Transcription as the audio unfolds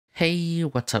Hey,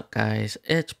 what's up guys?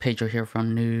 It's Pedro here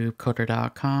from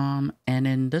noobcoder.com, and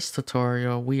in this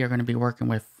tutorial we are going to be working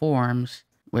with forms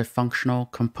with functional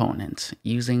components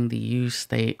using the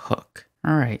useState hook.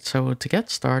 Alright, so to get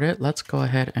started, let's go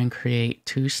ahead and create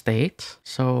two states.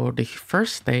 So the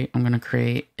first state I'm going to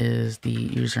create is the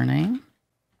username,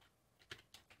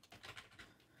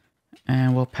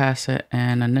 and we'll pass it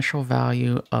an initial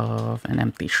value of an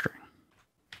empty string.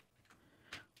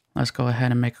 Let's go ahead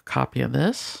and make a copy of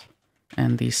this.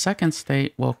 And the second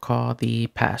state we'll call the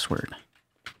password.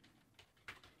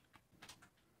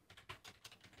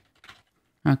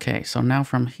 Okay, so now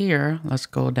from here, let's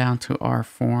go down to our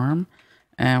form.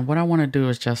 And what I want to do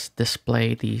is just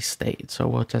display the state. So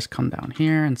we'll just come down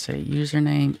here and say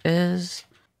username is,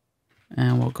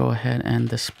 and we'll go ahead and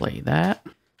display that.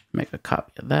 Make a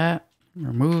copy of that,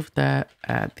 remove that,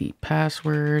 add the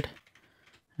password,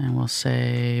 and we'll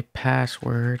say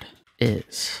password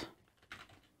is.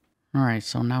 All right,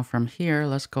 so now from here,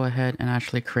 let's go ahead and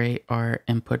actually create our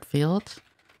input field.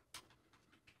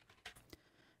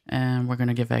 And we're going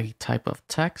to give a type of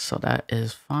text, so that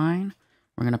is fine.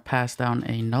 We're going to pass down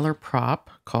another prop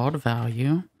called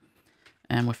value.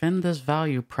 And within this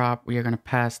value prop, we are going to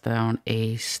pass down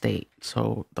a state.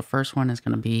 So the first one is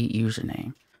going to be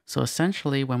username. So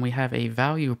essentially, when we have a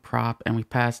value prop and we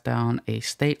pass down a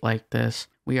state like this,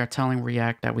 we are telling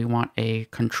React that we want a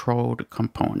controlled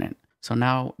component. So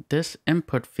now this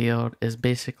input field is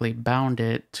basically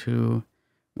bounded to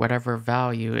whatever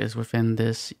value is within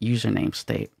this username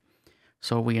state.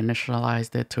 So we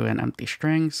initialized it to an empty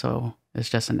string, so it's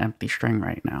just an empty string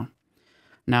right now.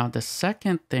 Now the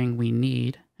second thing we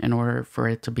need in order for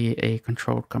it to be a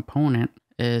controlled component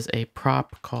is a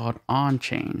prop called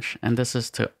onChange, and this is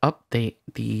to update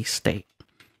the state.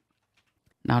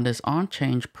 Now this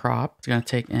onChange prop is going to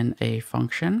take in a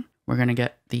function. We're going to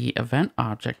get the event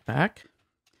object back.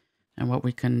 And what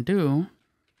we can do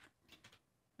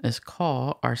is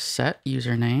call our set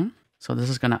username. So this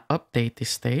is going to update the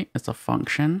state. It's a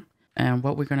function. And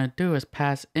what we're going to do is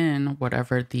pass in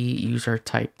whatever the user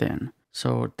typed in.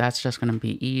 So that's just going to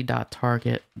be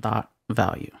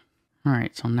e.target.value. All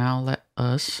right, so now let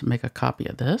us make a copy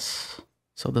of this.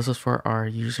 So this is for our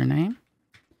username.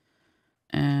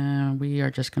 And we are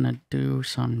just going to do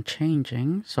some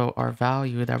changing. So our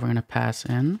value that we're going to pass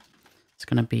in, it's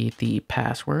going to be the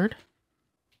password.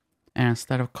 And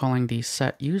instead of calling the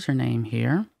set username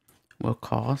here, we'll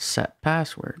call set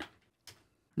password.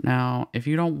 Now, if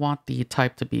you don't want the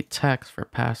type to be text for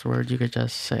password, you could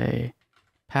just say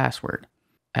password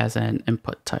as an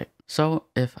input type. So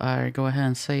if I go ahead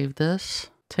and save this,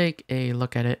 take a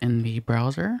look at it in the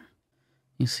browser.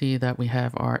 You see that we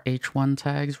have our h1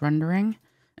 tags rendering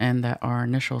and that our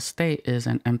initial state is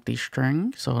an empty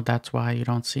string. So that's why you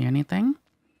don't see anything.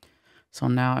 So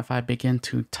now if I begin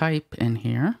to type in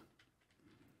here,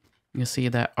 you see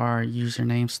that our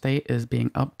username state is being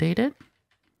updated.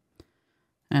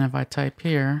 And if I type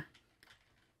here,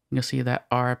 you'll see that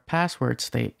our password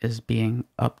state is being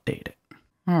updated.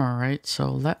 All right,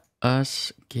 so let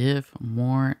us give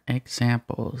more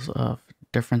examples of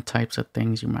different types of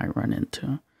things you might run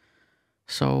into.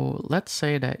 So let's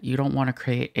say that you don't want to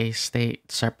create a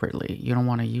state separately. You don't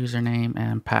want a username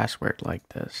and password like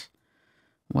this.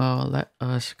 Well, let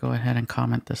us go ahead and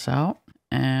comment this out,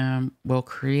 and we'll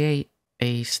create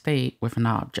a state with an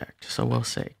object. So we'll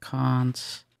say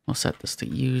const, we'll set this to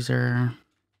user,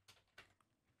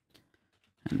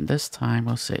 and this time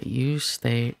we'll say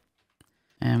useState,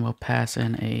 and we'll pass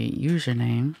in a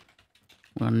username.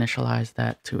 We'll initialize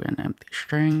that to an empty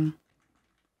string.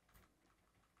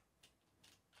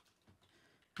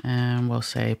 And we'll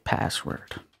say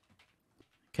password.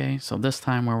 Okay, so this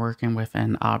time we're working with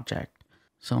an object.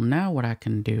 So now what I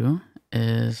can do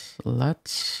is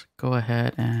let's go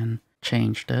ahead and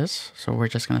change this. So we're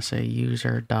just going to say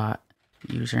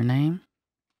user.username,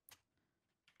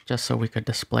 just so we could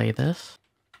display this.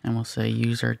 And we'll say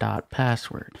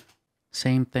user.password.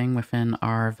 Same thing within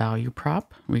our value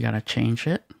prop. We got to change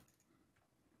it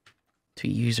to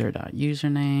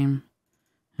user.username,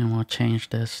 and we'll change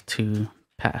this to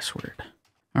password.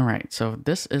 All right, so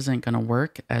this isn't going to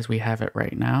work as we have it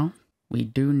right now. We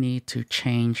do need to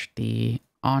change the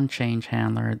onChange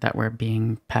handler that we're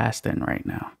being passed in right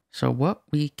now. So what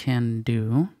we can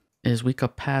do is we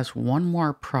could pass one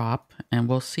more prop, and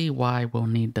we'll see why we'll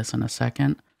need this in a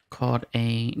second, called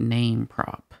a name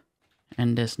prop.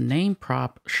 And this name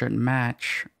prop should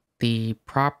match the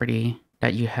property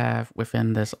that you have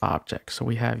within this object. So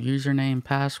we have username,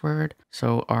 password.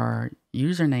 So our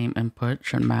username input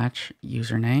should match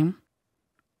username.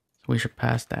 So we should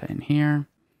pass that in here.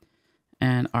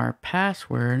 And our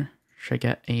password should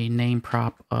get a name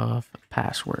prop of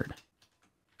password.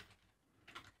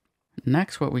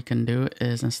 Next, what we can do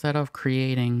is, instead of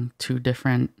creating two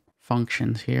different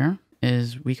functions here,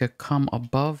 is we could come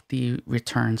above the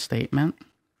return statement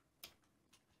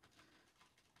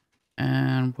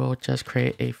and we'll just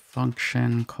create a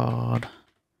function called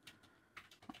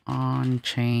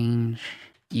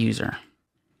onChangeUser.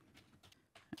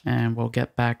 And we'll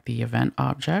get back the event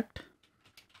object.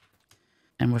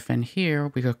 And within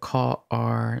here, we could call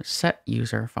our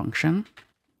setUser function.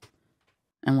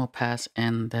 And we'll pass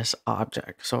in this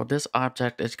object. So this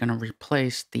object is going to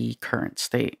replace the current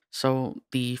state. So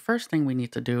the first thing we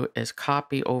need to do is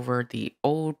copy over the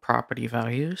old property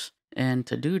values. And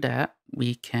to do that,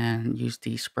 we can use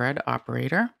the spread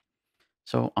operator.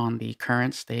 So on the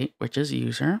current state, which is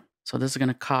user. So this is going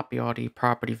to copy all the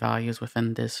property values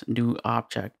within this new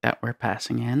object that we're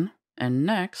passing in. And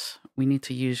next, we need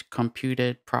to use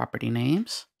computed property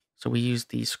names. So we use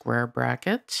the square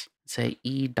brackets. Say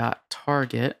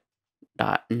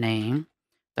e.target.name.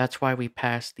 That's why we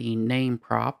pass the name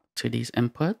prop to these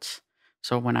inputs.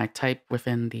 So when I type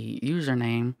within the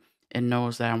username, it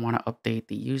knows that I want to update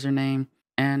the username.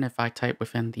 And if I type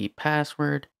within the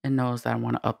password, it knows that I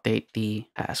want to update the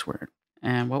password.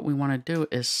 And what we want to do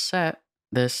is set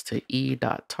this to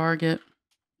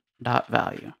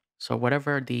e.target.value. So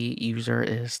whatever the user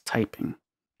is typing.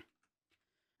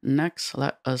 Next,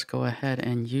 let us go ahead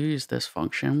and use this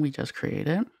function we just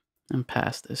created and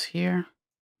pass this here.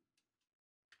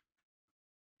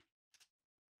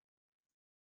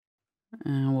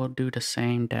 And we'll do the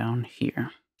same down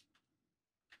here.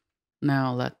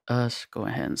 Now let us go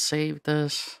ahead and save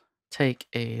this. Take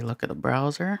a look at the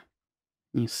browser.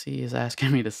 You see it's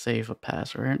asking me to save a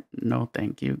password. No,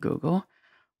 thank you, Google.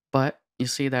 But you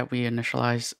see that we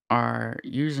initialize our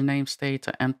username state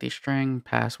to empty string,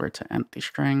 password to empty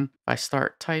string. If I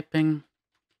start typing,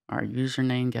 our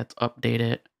username gets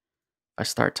updated. If I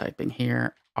start typing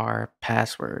here, our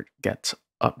password gets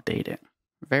updated.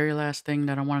 Very last thing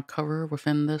that I want to cover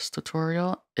within this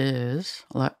tutorial is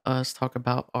let us talk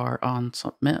about our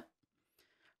onSubmit.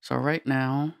 So right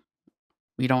now,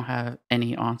 we don't have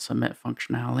any onSubmit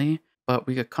functionality, but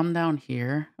we could come down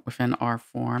here within our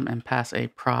form and pass a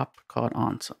prop called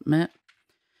onSubmit.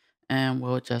 And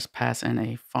we'll just pass in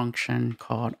a function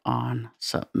called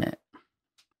onSubmit.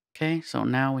 Okay, so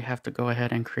now we have to go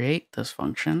ahead and create this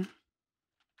function.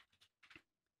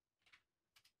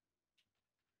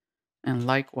 And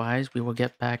likewise, we will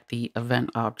get back the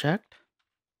event object.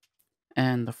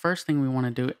 And the first thing we want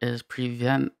to do is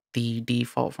prevent the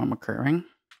default from occurring.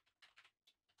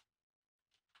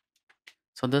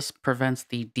 So this prevents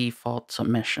the default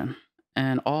submission.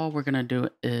 And all we're going to do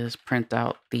is print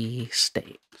out the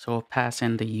state. So we'll pass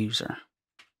in the user.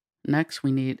 Next,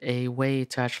 we need a way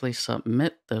to actually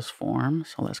submit this form.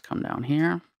 So let's come down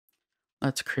here.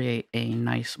 Let's create a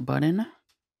nice button.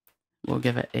 We'll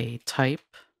give it a type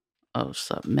of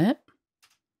submit.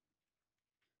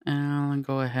 And I'll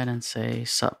go ahead and say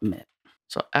submit.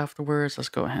 So afterwards, let's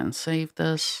go ahead and save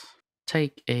this.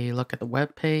 Take a look at the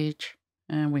web page.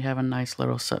 And we have a nice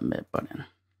little submit button.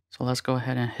 So let's go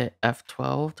ahead and hit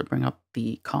F12 to bring up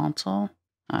the console.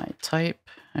 I type,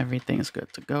 everything's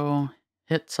good to go.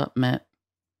 Hit submit.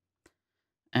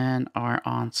 And our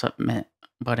onSubmit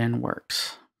button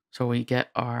works. So we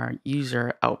get our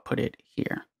user outputted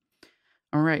here.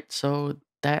 All right, so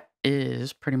that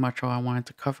is pretty much all I wanted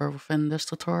to cover within this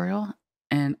tutorial.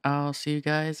 And I'll see you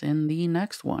guys in the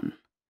next one.